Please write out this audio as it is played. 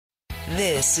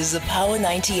This is a Power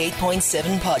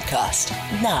 98.7 podcast.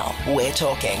 Now we're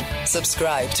talking.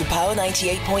 Subscribe to Power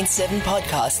 98.7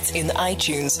 podcasts in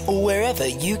iTunes or wherever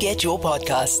you get your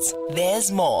podcasts.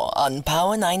 There's more on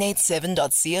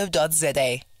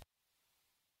power987.co.za.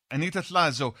 Anita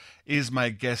Hlazo is my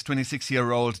guest,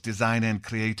 26-year-old designer and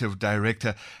creative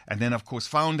director, and then, of course,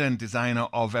 founder and designer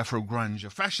of Afro Grunge, a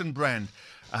fashion brand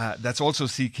that's also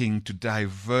seeking to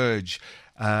diverge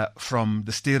from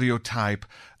the stereotype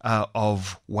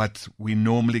of what we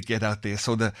normally get out there.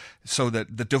 So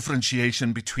the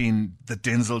differentiation between the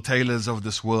Denzel Taylors of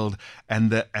this world and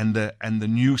the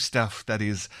new stuff that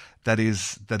is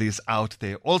out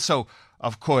there. Also,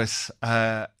 of course,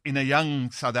 in a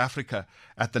young South Africa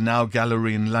at the Now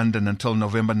Gallery in London until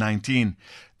November 19,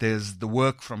 there's the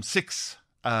work from 6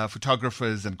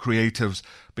 photographers and creatives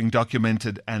being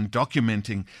documented and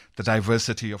documenting the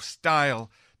diversity of style,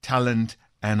 talent,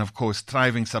 and, of course,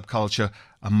 thriving subculture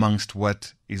amongst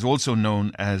what is also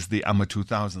known as the AMA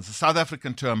 2000s, a South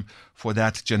African term for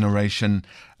that generation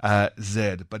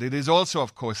Z. But it is also,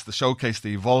 of course, the showcase,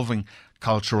 the evolving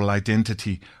cultural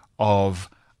identity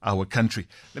of our country.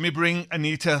 Let me bring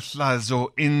Anita Hlazo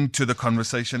into the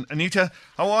conversation. Anita,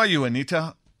 how are you,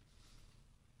 Anita?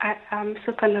 I'm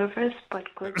super nervous, but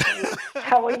good.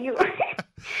 How are you?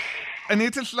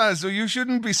 Anita Hlazo, you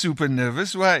shouldn't be super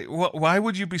nervous. Why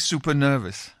would you be super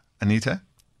nervous, Anita?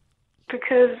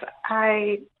 Because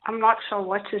I'm not sure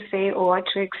what to say or what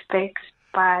to expect,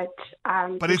 but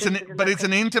it's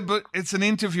an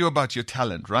interview about your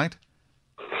talent, right?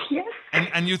 Yes.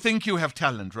 And you think you have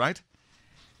talent, right?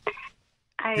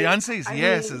 The answer is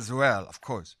yes as well, of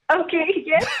course. Okay,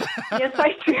 yes. Yes,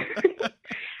 I do.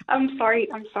 I'm sorry.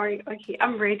 Okay,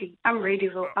 I'm ready.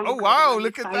 Though. Wow,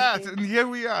 look at that. And here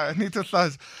we are, Anita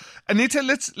Hlazo. Anita,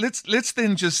 let's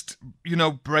then just,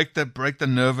 break the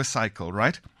nervous cycle,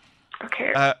 right?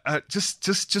 Okay.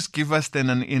 Just give us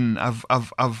then an in. I've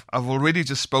already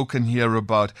just spoken here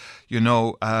about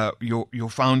your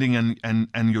founding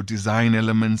and your design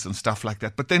elements and stuff like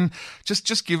that. But then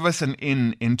just give us an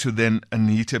in into then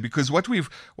Anita, because what we've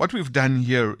done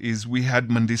here is we had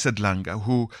Mandisa Dlanga,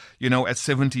 who at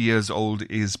 70 years old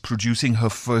is producing her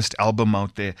first album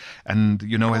out there, and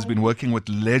has been working with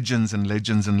legends and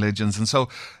legends and legends. And so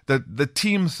the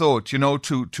team thought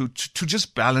to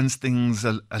just balance things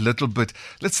a little bit.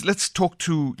 Let's talk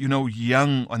to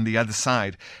young on the other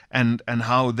side and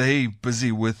how they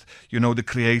busy with the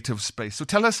creative space. So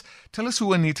tell us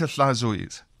who Anita Hlazo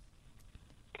is.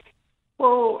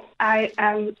 Well, I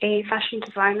am a fashion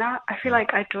designer. I feel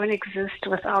like I don't exist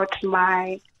without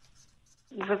we've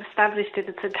established it.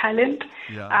 It's a talent.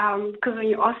 Yeah. Because when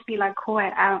you ask me who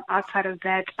I am outside of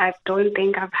that, I don't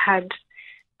think I've had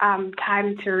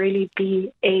time to really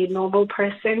be a normal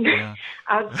person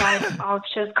outside of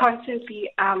just constantly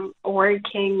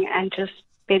working and just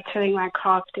bettering my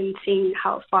craft and seeing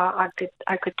how far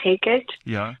I could take it.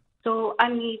 Yeah. So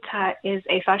Anita is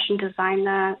a fashion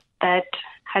designer that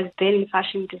has been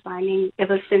fashion designing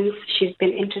ever since she's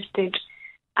been interested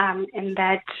in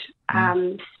that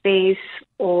space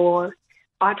or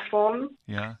art form.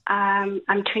 Yeah.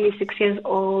 I'm 26 years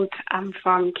old. I'm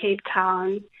from Cape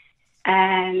Town.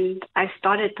 And I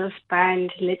started this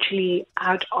brand literally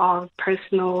out of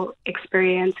personal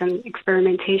experience and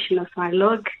experimentation of my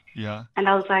look. Yeah. And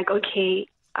I was like, okay,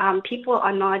 people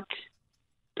are not,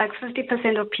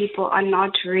 50% of people are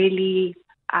not really,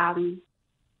 don't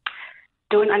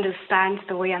understand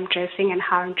the way I'm dressing and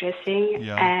how I'm dressing.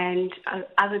 Yeah. And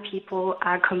other people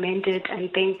commented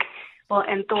and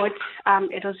thought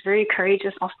it was very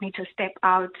courageous of me to step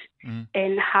out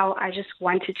in how I just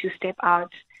wanted to step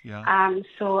out. Yeah.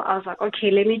 So I was like, okay,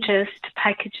 let me just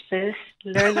package this,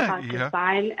 learn about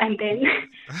design, and then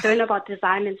learn about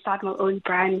design and start my own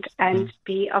brand and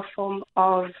be a form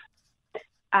of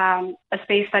a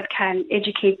space that can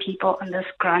educate people on this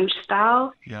grunge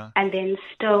style and then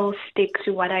still stick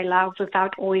to what I love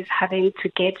without always having to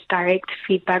get direct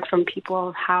feedback from people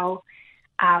of how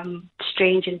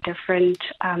strange and different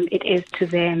it is to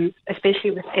them, especially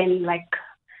within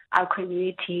our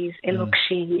communities in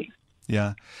Lokshini.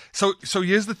 Yeah. So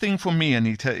here's the thing for me,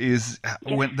 Anita, is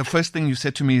when the first thing you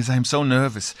said to me is, I'm so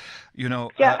nervous,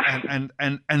 and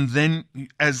then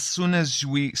as soon as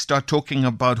we start talking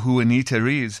about who Anita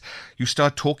is, you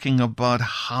start talking about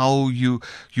how you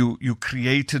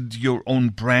created your own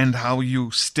brand, how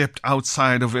you stepped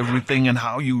outside of everything and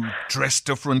how you dress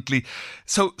differently.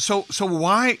 So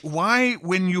why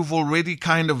when you've already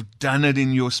kind of done it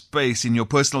in your space, in your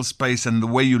personal space and the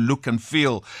way you look and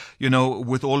feel,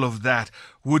 with all of that,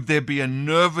 would there be a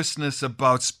nervousness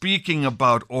about speaking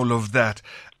about all of that?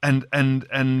 And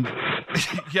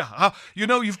Yeah,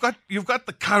 you've got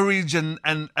the courage and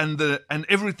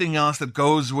everything else that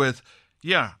goes with.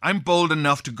 Yeah, I'm bold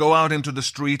enough to go out into the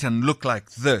street and look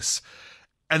like this,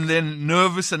 and then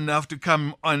nervous enough to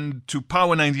come on to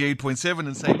Power 98.7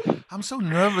 and say, I'm so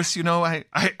nervous,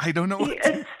 I don't know what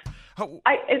to...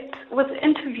 It's with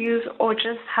interviews or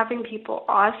just having people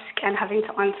ask and having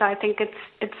to answer, I think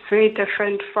it's very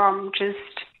different from just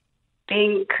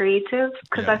being creative,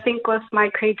 because I think with my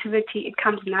creativity, it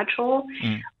comes natural.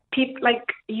 People,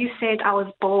 like you said, I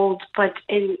was bold, but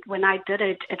when I did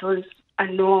it, it was a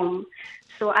norm.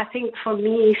 So I think for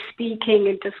me, speaking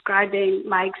and describing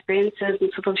my experiences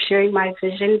and sort of sharing my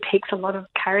vision takes a lot of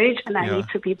courage, and I need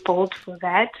to be bold for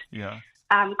that. Yeah.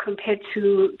 Compared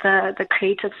to the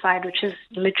creative side, which is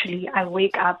literally I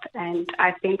wake up and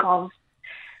I think of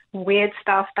weird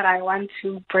stuff that I want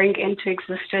to bring into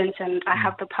existence, and I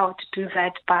have the power to do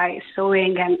that by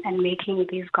sewing and making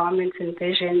these garments and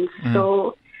visions.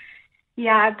 So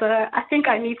I think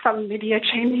I need some media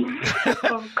training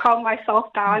to calm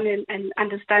myself down and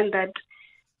understand that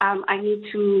I need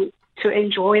to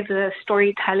enjoy the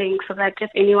storytelling, so that if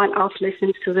anyone else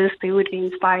listens to this, they would be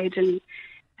inspired and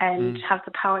have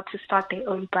the power to start their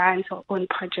own brands or own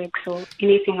projects or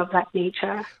anything of that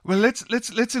nature. Well, let's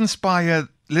inspire.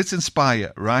 Let's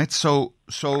inspire, right? So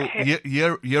okay.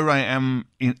 Here I am,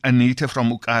 Anita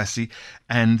from Ukasi,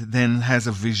 and then has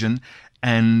a vision,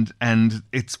 and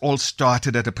it's all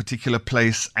started at a particular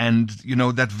place, and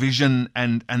that vision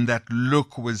and that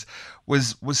look was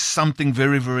something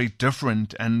very, very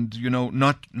different, and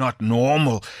not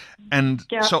normal, and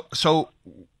so.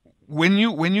 When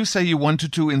you say you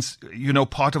wanted to,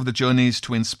 part of the journey is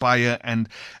to inspire and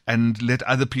let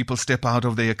other people step out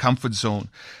of their comfort zone,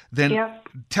 then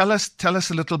tell us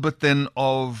a little bit then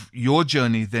of your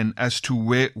journey then as to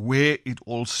where it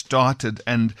all started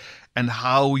and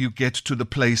how you get to the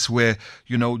place where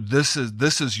this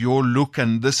is your look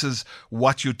and this is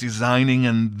what you're designing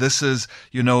and this is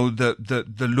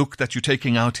the look that you're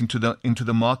taking out into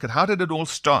the market. How did it all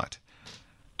start?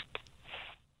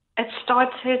 It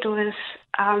started with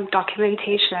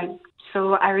documentation.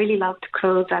 So I really loved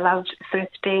clothes. I loved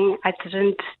thrifting. I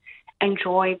didn't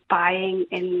enjoy buying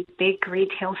in big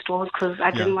retail stores because I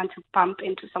didn't want to bump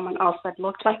into someone else that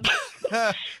looked like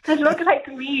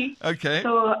me. Okay.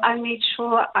 So I made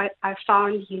sure I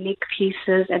found unique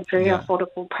pieces at very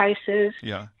affordable prices.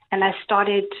 Yeah. And I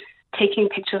started taking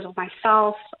pictures of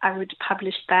myself. I would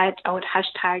publish that. I would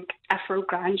hashtag Afro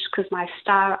Grunge because my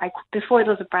style, before it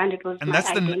was a brand, it was my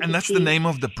identity. And that's the name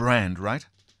of the brand, right?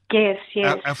 Yes.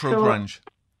 Afro Grunge.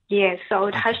 Yes, so I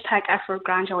would hashtag Afro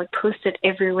Grunge. I would post it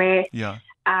everywhere. Yeah.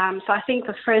 So I think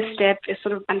the first step is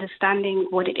sort of understanding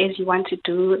what it is you want to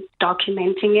do,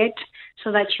 documenting it,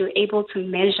 so that you're able to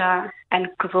measure and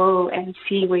grow and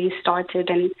see where you started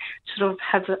and sort of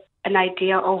have an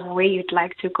idea of where you'd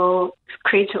like to go,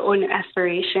 create your own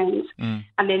aspirations, and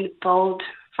then build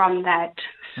from that.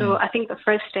 So I think the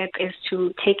first step is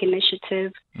to take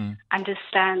initiative,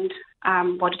 understand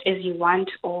what it is you want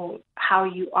or how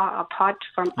you are apart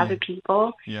from other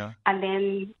people. Yeah. And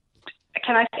then,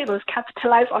 can I say those,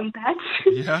 capitalize on that?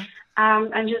 Yeah.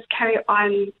 And just carry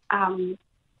on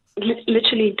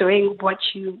literally doing what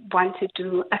you want to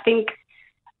do. I think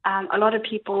a lot of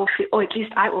people feel, or at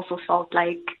least I also felt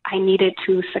like I needed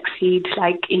to succeed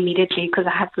like immediately because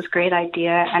I had this great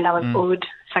idea and I was owed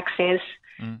success.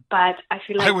 But I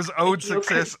feel like I was owed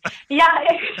success.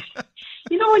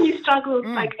 When you struggle,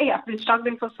 like, hey, I've been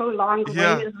struggling for so long.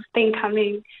 When is this thing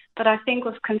coming? But I think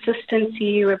with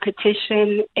consistency,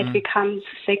 repetition, it becomes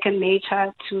second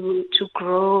nature to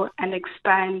grow and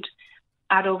expand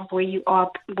out of where you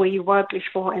were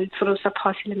before and sort of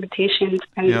surpass your limitations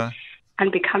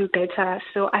and become better.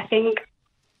 So I think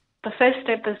the first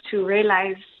step is to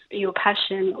realize your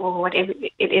passion or whatever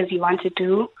it is you want to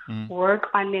do, work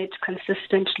on it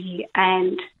consistently,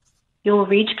 and you'll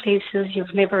reach places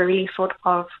you've never really thought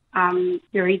of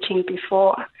you're reaching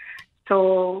before.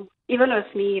 So even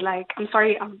with me, like, I'm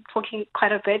sorry, I'm talking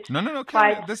quite a bit. No. But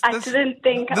I didn't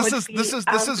think this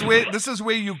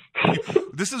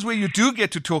is where you do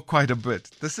get to talk quite a bit.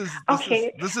 This is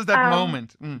that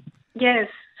moment. Yes.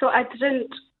 So I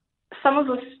didn't. Some of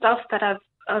the stuff that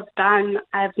I've done,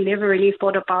 I've never really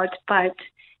thought about, but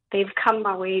they've come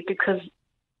my way because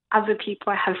other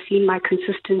people have seen my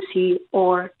consistency,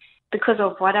 or because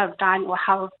of what I've done or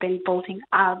how I've been building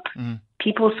up.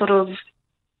 People sort of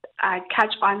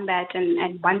catch on that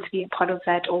and want to be a part of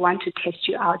that or want to test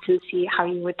you out and see how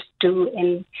you would do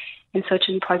in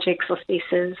certain projects or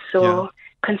spaces. So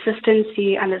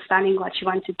consistency, understanding what you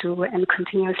want to do and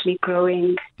continuously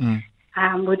growing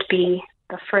would be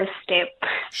the first step.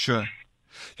 Sure.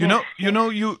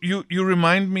 You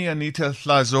remind me, Anita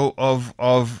Hlazo,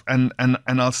 of and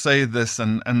I'll say this,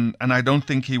 and I don't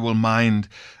think he will mind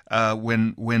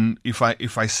when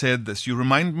if I said this. You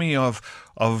remind me of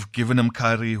Given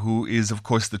Mkari, who is of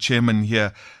course the chairman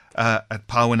here at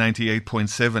Power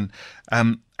 98.7.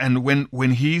 And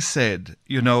when he said,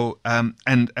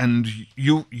 and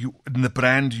you the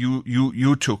brand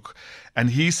you took,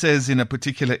 and he says in a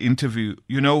particular interview,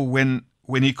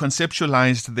 when he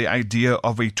conceptualized the idea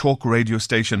of a talk radio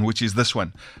station, which is this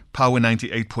one, Power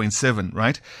 98.7,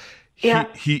 right? Yeah.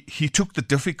 He took the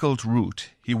difficult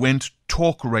route. He went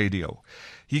talk radio.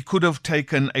 He could have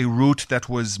taken a route that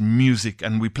was music,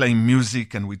 and we play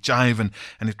music and we jive, and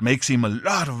it makes him a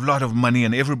lot of money,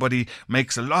 and everybody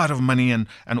makes a lot of money and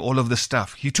all of the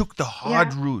stuff. He took the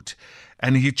hard route,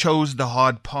 and he chose the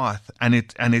hard path, and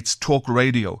it's talk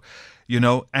radio,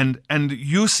 and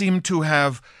you seem to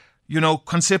have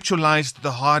conceptualized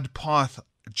the hard path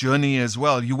journey as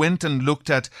well. You went and looked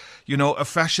at, a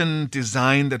fashion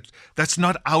design that's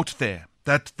not out there.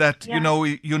 That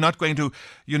you're not going to,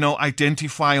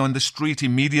 identify on the street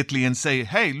immediately and say,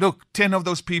 hey, look, 10 of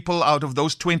those people out of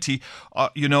those 20 are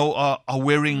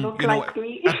wearing, Look like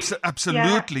me.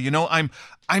 Absolutely.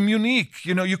 I'm unique.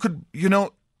 You could,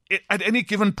 at any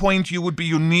given point you would be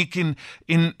unique in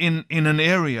an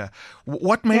area.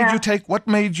 What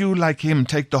made you like him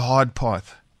take the hard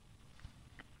path?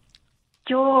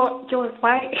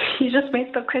 Why you just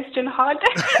made the question hard.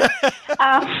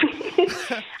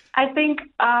 I think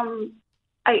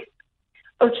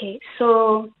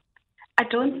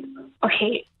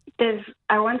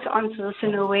I want to answer this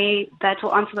in a way that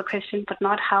will answer the question, but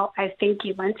not how I think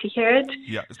you want to hear it.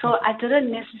 Yeah. So I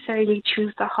didn't necessarily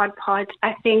choose the hard part.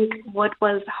 I think what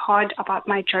was hard about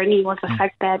my journey was the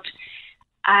fact that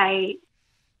I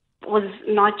was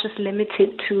not just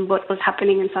limited to what was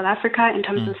happening in South Africa in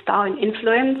terms of style and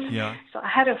influence. Yeah. So I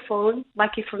had a phone,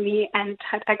 lucky for me, and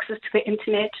had access to the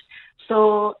internet.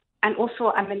 So, and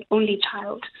also I'm an only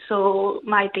child. So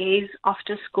my days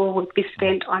after school would be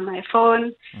spent on my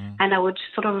phone, and I would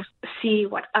sort of see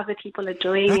what other people are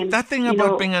doing. That thing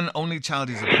about being an only child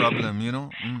is a problem,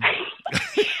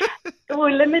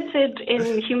 We're limited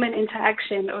in human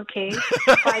interaction, okay?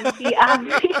 But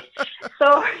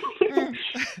so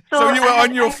you were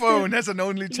on your phone as an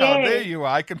only child. Yeah. There you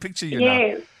are. I can picture you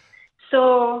now.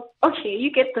 So, okay,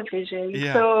 you get the vision.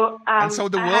 Yeah. So, and so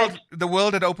the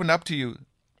world had opened up to you.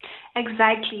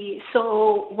 Exactly.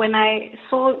 So when I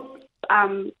saw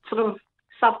sort of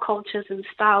subcultures and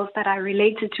styles that I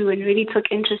related to and really took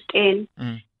interest in,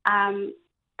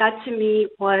 that to me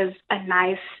was a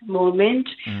nice moment.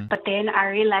 But then I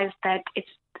realized that it's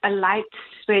a light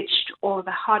switched, or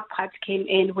the hard parts came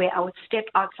in where I would step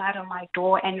outside of my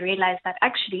door and realize that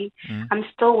actually I'm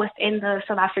still within the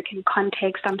South African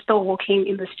context. I'm still walking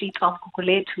in the streets of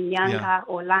Gugulethu, Nyanga,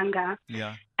 or Langa.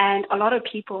 Yeah. And a lot of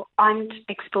people aren't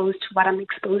exposed to what I'm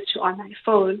exposed to on my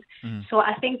phone. So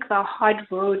I think the hard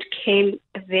road came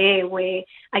there where,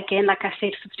 again, like I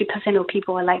said, 50% of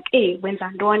people were like, hey, when's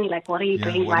Andoni? Like, what are you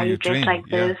doing? Why are you dressed like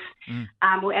this?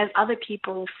 Whereas other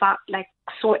people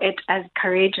saw it as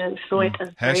courageous, saw it as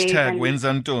brave. Hashtag when's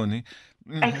Andoni?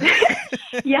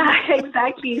 Yeah,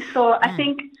 exactly. So I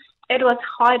think it was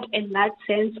hard in that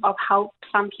sense of how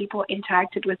some people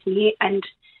interacted with me. And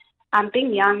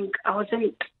being young, I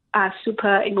wasn't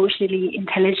super emotionally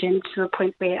intelligent to the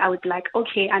point where I would be like,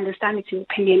 okay, I understand it's your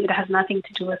opinion. It has nothing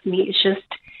to do with me. It's just,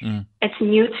 it's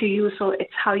new to you, so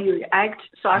it's how you react.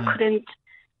 So I couldn't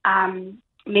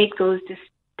make those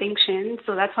distinctions.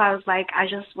 So that's why I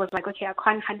just was like, okay, I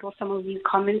can't handle some of these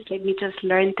comments. Let me just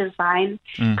learn design,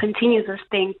 continue this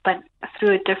thing, but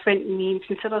through a different means.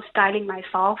 Instead of styling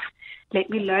myself, let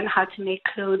me learn how to make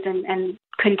clothes and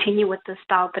continue with the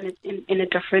style, but in a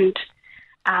different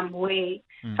way.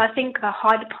 So I think the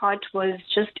hard part was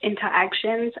just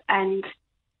interactions and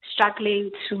struggling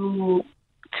to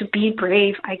be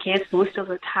brave, I guess, most of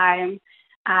the time,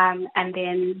 and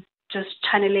then just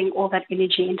channeling all that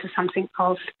energy into something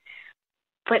else.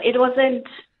 But it wasn't,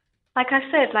 like I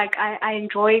said, I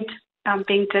enjoyed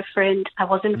being different. I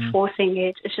wasn't forcing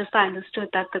it. It's just I understood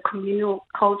that the communal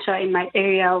culture in my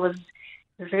area was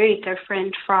very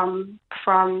different from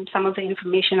some of the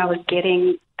information I was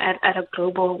getting at a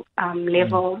global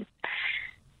level.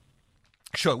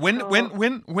 Sure. When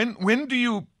do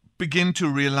you begin to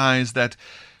realize that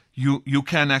you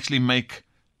can actually make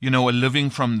a living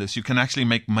from this? You can actually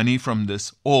make money from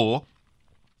this, or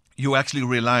you actually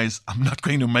realize I'm not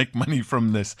going to make money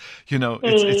from this.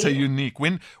 It's a unique.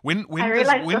 When I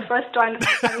realized the first one,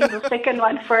 the second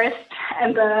one first,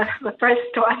 and the first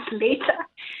one later.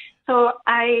 So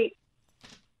I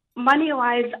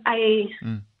money-wise, I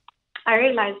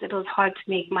realized it was hard to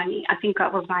make money. I think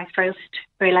that was my first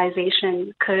realization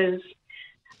because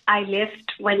I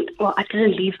left I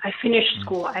didn't leave. I finished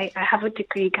school. I have a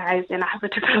degree, guys, and I have a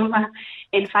diploma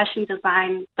in fashion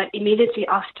design. But immediately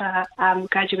after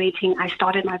graduating, I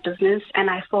started my business, and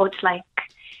I thought, like,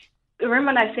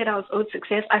 remember when I said I was owed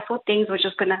success? I thought things were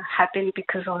just going to happen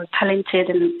because I was talented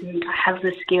and I have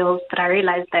the skills. But I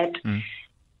realized that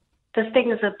this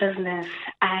thing is a business,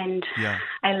 and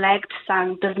I lacked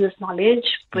some business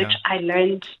knowledge, which I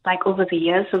learned like over the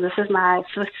years. So this is my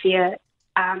 5th year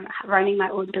running my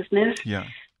own business. So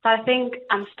I think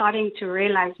I'm starting to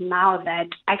realize now that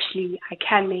actually I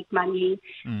can make money.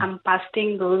 I'm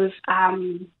busting those,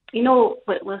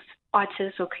 with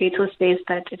artists or creative space,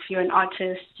 that if you're an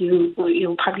artist,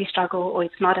 you'll probably struggle, or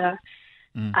it's not a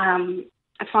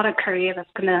career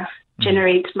that's gonna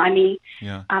generate money.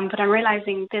 But I'm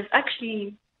realizing there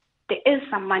is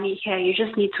some money here. You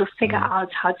just need to figure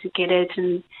out how to get it,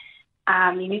 and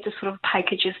you need to sort of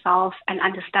package yourself and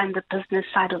understand the business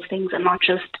side of things and not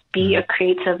just be a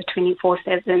creative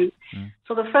 24/7.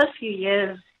 So the first few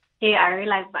years, I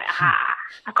realized that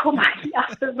I call money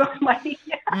after no money.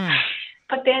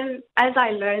 But then as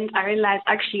I learned, I realized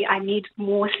actually I need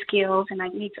more skills, and I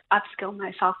need to upskill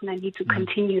myself, and I need to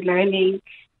continue learning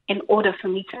in order for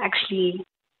me to actually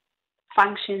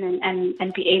function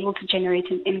and be able to generate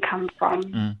an income from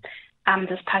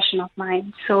this passion of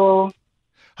mine. So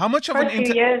how much of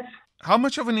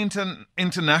an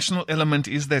international element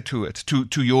is there to it,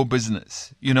 to your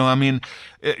business? You know, I mean,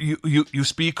 you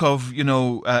speak of,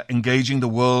 engaging the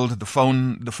world. The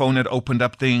phone had opened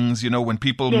up things. When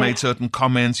people made certain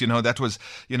comments, that was,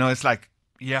 it's like,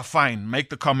 yeah, fine, make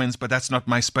the comments, but that's not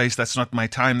my space. That's not my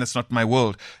time. That's not my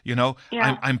world.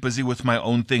 I'm busy with my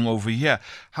own thing over here.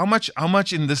 How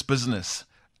much in this business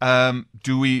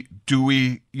do we,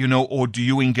 or do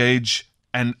you engage?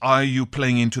 And are you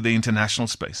playing into the international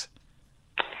space?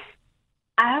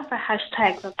 I have a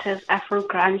hashtag that says Afro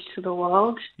Grunge to the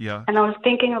world. And I was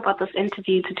thinking about this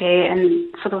interview today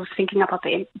and sort of thinking about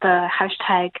the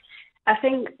hashtag. I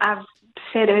think I've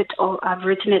said it or I've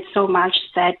written it so much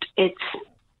that it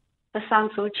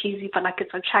sounds so cheesy, but like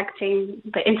it's attracting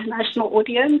the international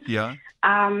audience.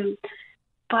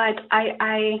 But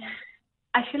I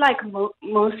feel like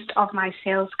most of my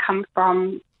sales come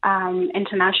from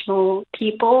international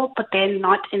people, but they're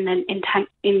not in an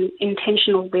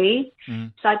intentional way.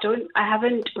 So I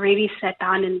haven't really sat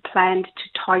down and planned to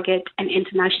target an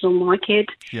international market.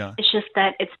 It's just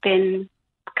that it's been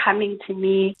coming to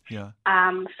me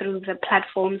through the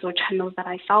platforms or channels that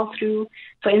I sell through.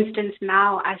 For instance,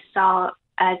 now I sell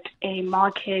at a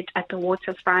market at the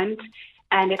waterfront,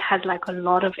 and it has like a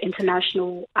lot of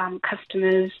international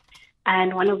customers.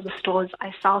 And one of the stores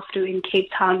I sell through in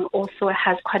Cape Town also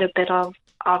has quite a bit of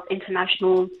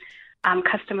international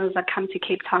customers that come to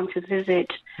Cape Town to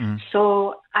visit.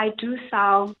 So I do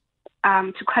sell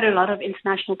to quite a lot of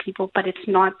international people, but it's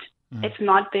not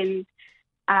been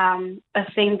a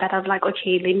thing that I was like,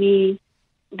 okay, let me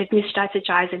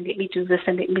strategize and let me do this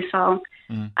and let me sell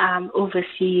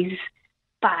overseas.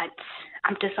 But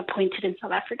I'm disappointed in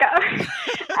South Africa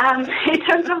in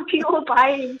terms of people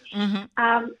buying.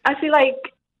 I feel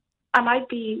like I might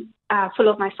be full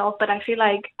of myself, but I feel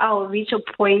like I'll reach a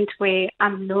point where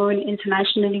I'm known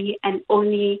internationally, and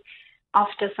only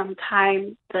after some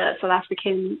time the South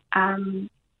African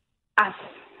I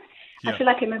feel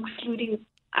like I'm excluding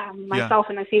myself,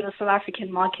 and I feel the South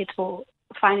African market will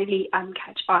finally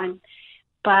catch on.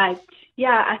 But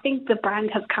yeah, I think the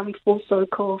brand has come full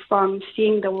circle from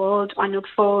seeing the world on your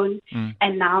phone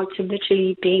and now to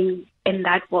literally being in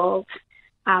that world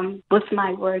with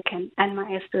my work and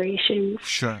my aspirations.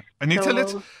 Sure. Anita,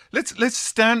 let's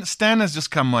Stan has just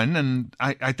come on, and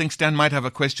I think Stan might have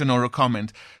a question or a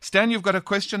comment. Stan, you've got a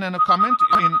question and a comment?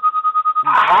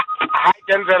 Hi,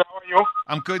 Denzel, how are you?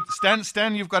 I'm good.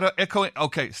 Stan, you've got an echo.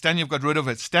 Okay, Stan, you've got rid of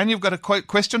it. Stan, you've got a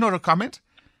question or a comment?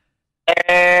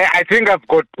 I think I've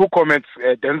got 2 comments,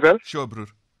 Denzel. Sure, bro.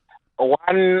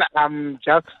 One, I'm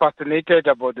just fascinated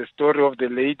about the story of the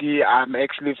lady. I'm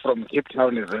actually from Cape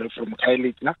Town as well, from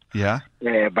Khayelitsha.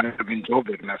 But I'm in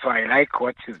Joburg now, so I like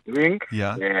what she's doing.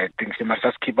 I think she must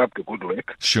just keep up the good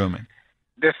work. Sure, man.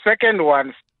 The second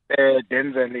one,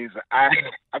 Denzel, is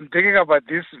I'm thinking about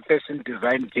this fashion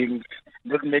design thing,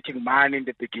 not making money in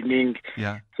the beginning.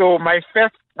 So my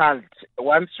first child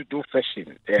wants to do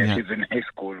fashion. She's in high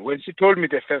school. When she told me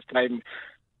the first time,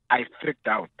 I freaked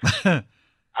out.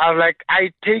 I was like,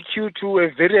 I take you to a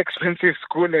very expensive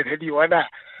school and then you want to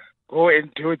go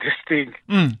and do this thing.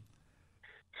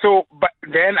 So, but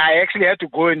then I actually had to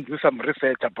go and do some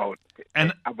research about it.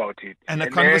 And a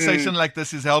conversation like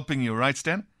this is helping you, right,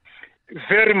 Stan?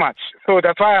 Very much. So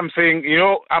that's why I'm saying,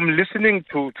 I'm listening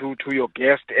to your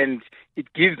guest, and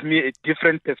it gives me a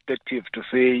different perspective to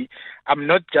say I'm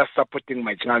not just supporting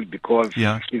my child because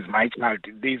she's my child.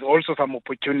 There's also some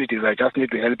opportunities. I just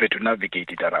need to help her to navigate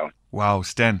it around. Wow,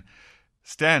 Stan,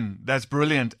 that's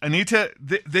brilliant. Anita,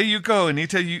 there you go.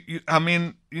 Anita,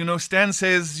 Stan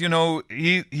says,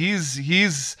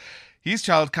 his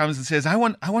child comes and says, I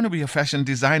want to be a fashion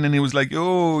designer. And he was like,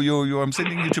 I'm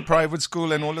sending you to private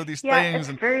school and all of these things.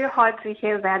 It's very hard to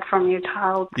hear that from your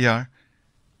child. Yeah.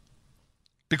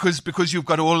 Because you've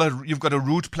got a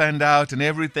route planned out and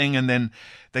everything, and then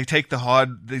they take the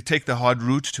hard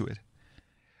route to it.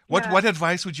 What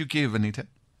advice would you give, Anita?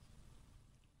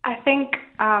 I think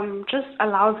just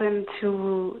allow them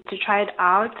to try it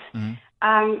out.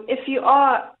 Mm-hmm. If you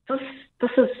are, this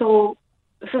is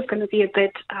going to be a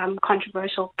bit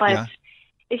controversial, but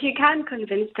if you can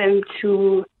convince them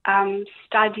to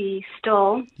study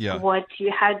still what you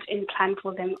had in plan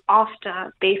for them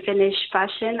after they finish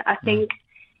fashion, I think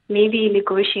maybe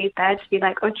negotiate that. Be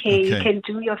like, okay, you can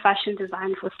do your fashion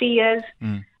design for 3 years,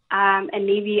 and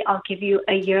maybe I'll give you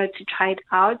a year to try it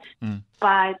out.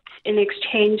 But in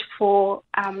exchange for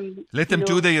let them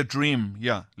do their dream.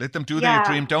 Yeah, let them do their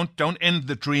dream. Don't end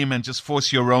the dream and just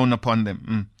force your own upon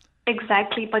them.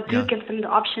 Exactly, but do give them the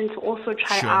option to also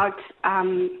try out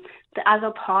the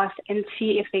other path and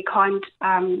see if they can't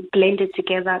blend it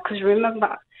together. Because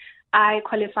remember, I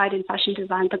qualified in fashion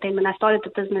design, but then when I started the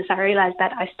business, I realized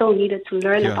that I still needed to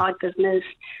learn about business.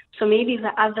 So maybe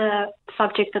the other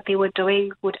subject that they were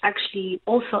doing would actually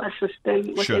also assist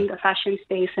them within the fashion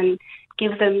space and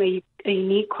give them a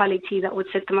unique quality that would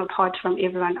set them apart from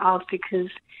everyone else. Because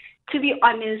to be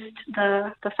honest,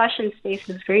 the fashion space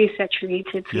is very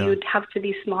saturated. So you'd have to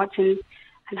be smart and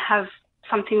have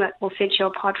something that will set you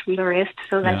apart from the rest,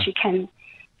 so that you can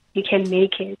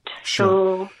make it.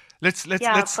 Sure. So let's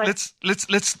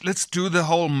do the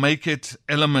whole make it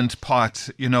element part,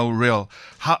 real.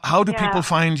 How do people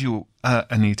find you,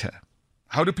 Anita?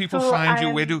 How do people find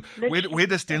you? Where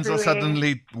does Denzel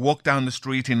suddenly walk down the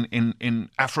street in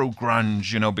Afro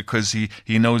grunge, because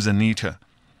he knows Anita?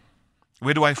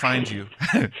 Where do I find you?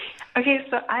 Okay,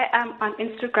 so I am on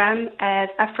Instagram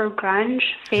at Afro Grunge,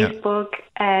 Facebook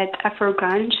at Afro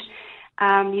Grunge.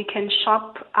 You can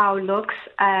shop our looks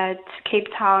at Cape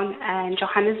Town and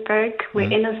Johannesburg.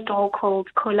 We're in a store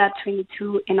called Cola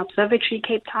 22 in Observatory,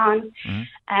 Cape Town.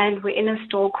 And we're in a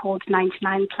store called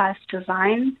 99 Plus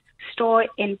Design store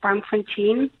in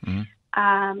Braamfontein.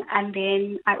 And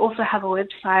then I also have a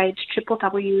website,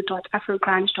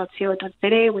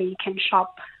 www.afrogrunge.co.za, where you can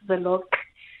shop the look.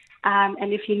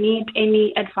 And if you need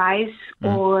any advice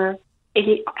or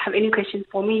have any questions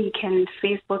for me, you can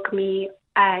Facebook me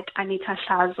at Anita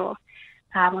Hlazo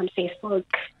on Facebook.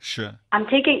 Sure. I'm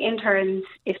taking interns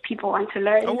if people want to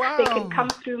learn. Oh, wow. They can come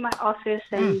through my office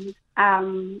and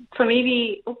so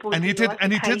maybe. And he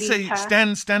did say,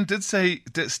 Stan did say,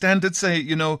 that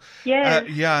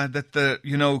the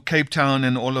Cape Town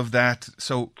and all of that.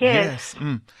 So yes.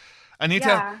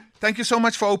 Anita, thank you so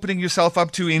much for opening yourself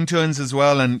up to interns as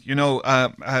well, and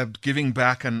giving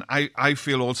back. And I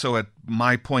feel also at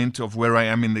my point of where I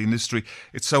am in the industry,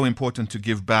 it's so important to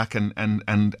give back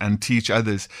and teach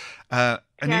others.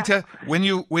 Anita, when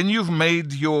you've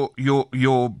made your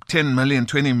 10 million,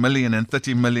 20 million, and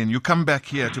 30 million, you come back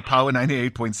here to Power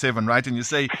 98.7, right? And you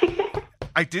say,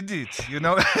 I did it.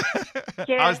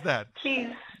 How's that? Please,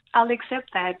 I'll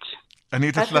accept that.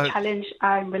 Anita, that's a challenge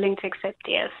I'm willing to accept.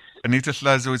 Yes. Anita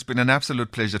Hlazo, it's been an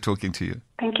absolute pleasure talking to you.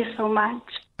 Thank you so much.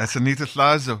 That's Anita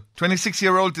Hlazo,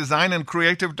 26-year-old design and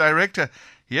creative director.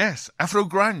 Yes, Afro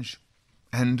Grunge.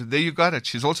 And there you got it.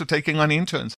 She's also taking on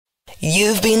interns.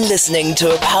 You've been listening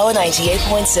to a Power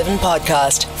 98.7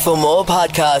 podcast. For more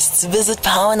podcasts, visit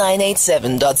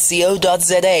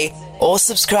power987.co.za or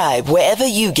subscribe wherever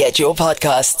you get your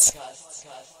podcasts.